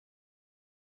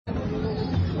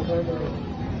Dit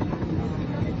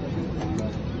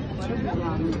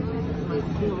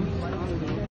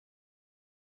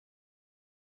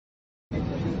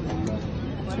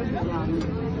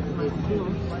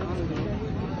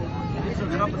is een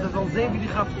grap, dat is al 7 die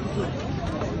grap.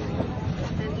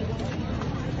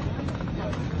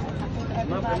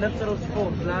 Maar net zo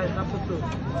sport, hij gaat het doen.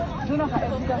 Doe nog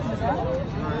even dat met haar.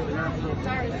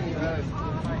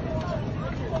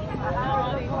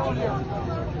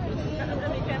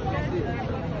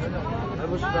 Hij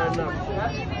was bijna.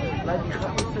 Blijf die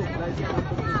grap toe, blijf die grap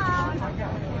toe.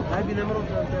 Blijf die nummer op.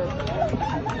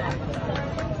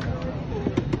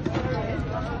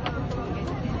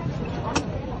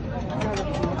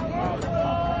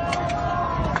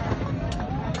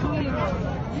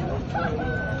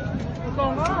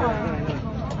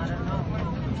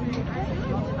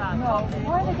 No,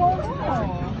 why are they going wrong?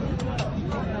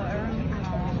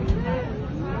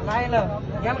 Laila,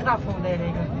 jij moet afvoeren, denk ik.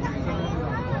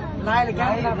 Laila,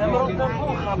 jij moet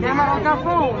afvoeren. Jij moet ook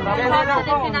afvoeren.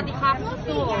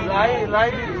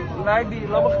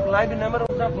 Laat die nummer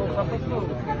op dat gaat het doen.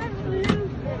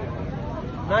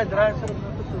 Nee, draai ze op.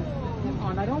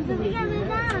 I don't believe you.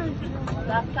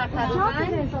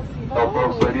 Oh,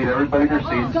 folks, I need everybody in their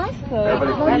seats.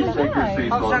 Everybody please take your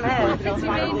seats.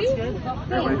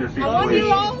 Everybody in their seats,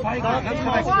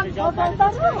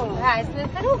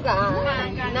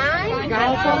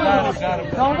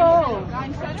 Don't go.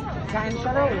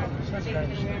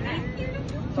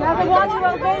 She has a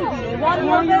 1-year-old baby. A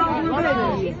 1-year-old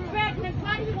baby.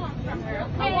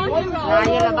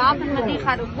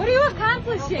 What are you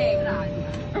accomplishing?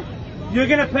 You're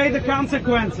going to pay the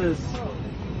consequences.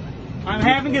 I'm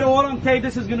having it all on tape.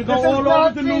 This is going to go all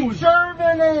over the news.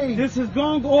 Germany. This is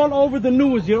going all over the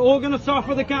news. You're all going to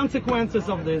suffer the consequences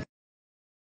of this.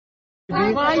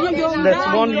 That's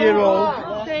 1 year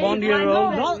old. 1 year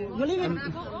old. No, you leave it.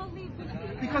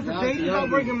 Because the baby don't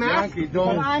bring a mask.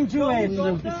 But I'm Jewish.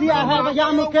 You see, I have a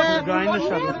yarmulke.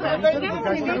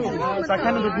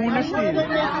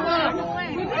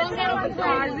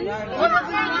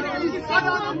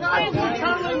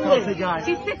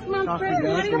 She's 6 months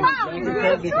pregnant. What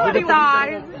are you about?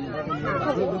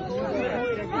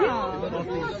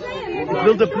 Ik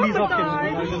wil de police afkennen.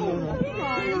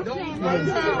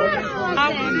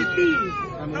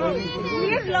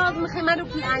 Hier laat me geen maar op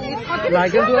je aan.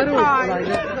 Lijkt het door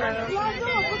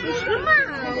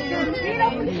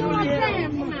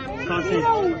Tassie.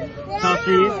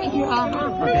 Tassie.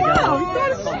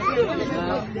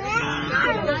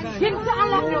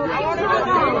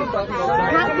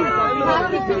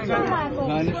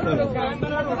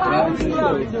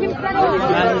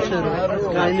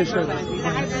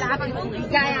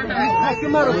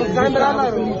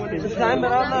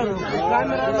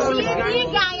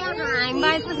 Oké,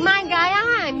 maar het is mijn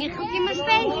geheim. Je gaat in mijn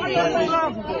steentje.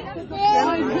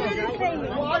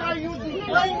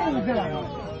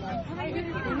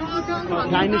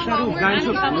 Keine Scharu, keine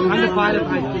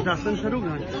Feierheit, das sind Scharu.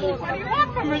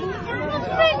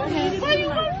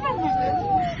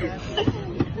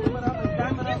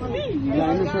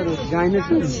 Keine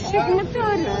Scharu.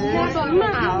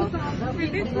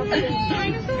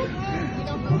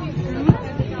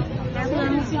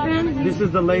 This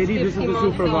is the lady, this is the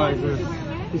supervisor.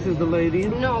 This is the lady?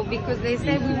 No, because they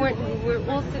said we were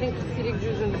all sitting Hasidic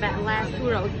Jews in the back, last two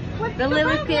rows. The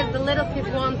little kids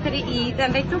wanted to eat,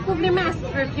 and they took off their masks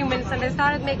for a few minutes, and they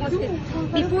started making us sit.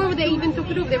 Before they even took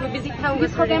it off, they were busy telling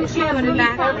us to show it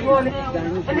back.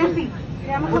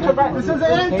 This is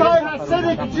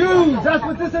anti-Hasidic Jews. That's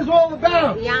what this is all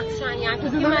about. Yeah,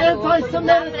 This is an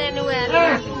anti-Semitic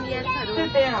act.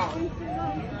 Sit down.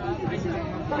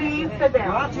 Please sit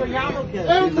down.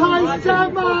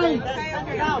 Anti-Semite.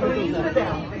 Please sit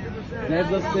down.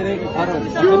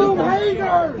 Jew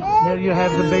haters. There you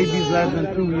have the babies less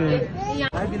than 2 years.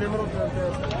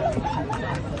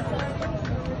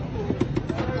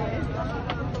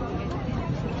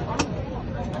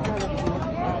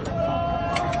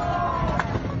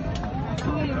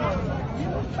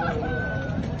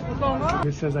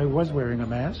 It says I was wearing a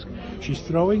mask. She's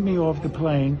throwing me off the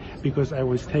plane because I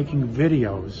was taking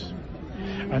videos.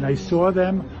 And I saw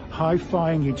them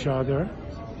high-fiving each other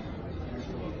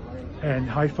and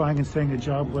high-fiving and saying a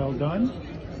job well done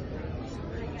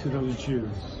to those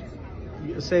Jews.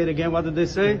 Say it again, what did they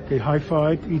say? They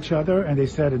high-fived each other and they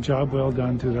said a job well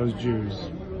done to those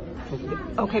Jews.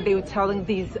 Okay, they were telling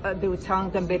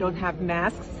them they don't have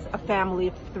masks, a family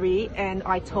of 3, and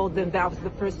I told them that I was the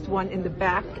first one in the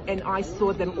back, and I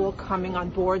saw them all coming on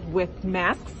board with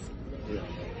masks,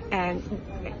 and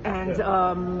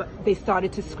they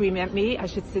started to scream at me I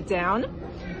should sit down.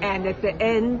 And at the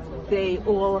end, they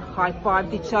all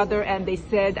high-fived each other, and they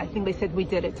said, I think they said, we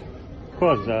did it. Of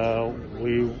course,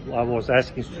 I was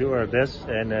asking stewardess,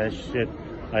 and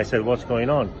I said, what's going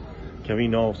on? Can we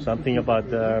know something about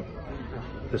the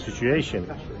situation?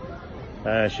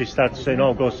 She started to say,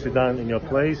 no, go sit down in your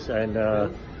place, and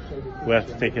we have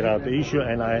to take it out the issue.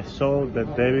 And I saw that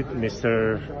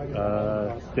Mr.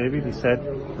 David, he said,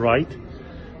 right,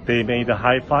 they made a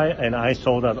high five, and I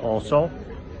saw that also,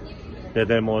 that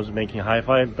them was making high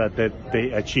five, that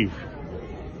they achieved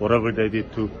whatever they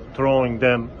did to throwing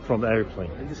them from the airplane.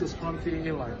 And this is Frontier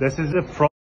Airlines. This is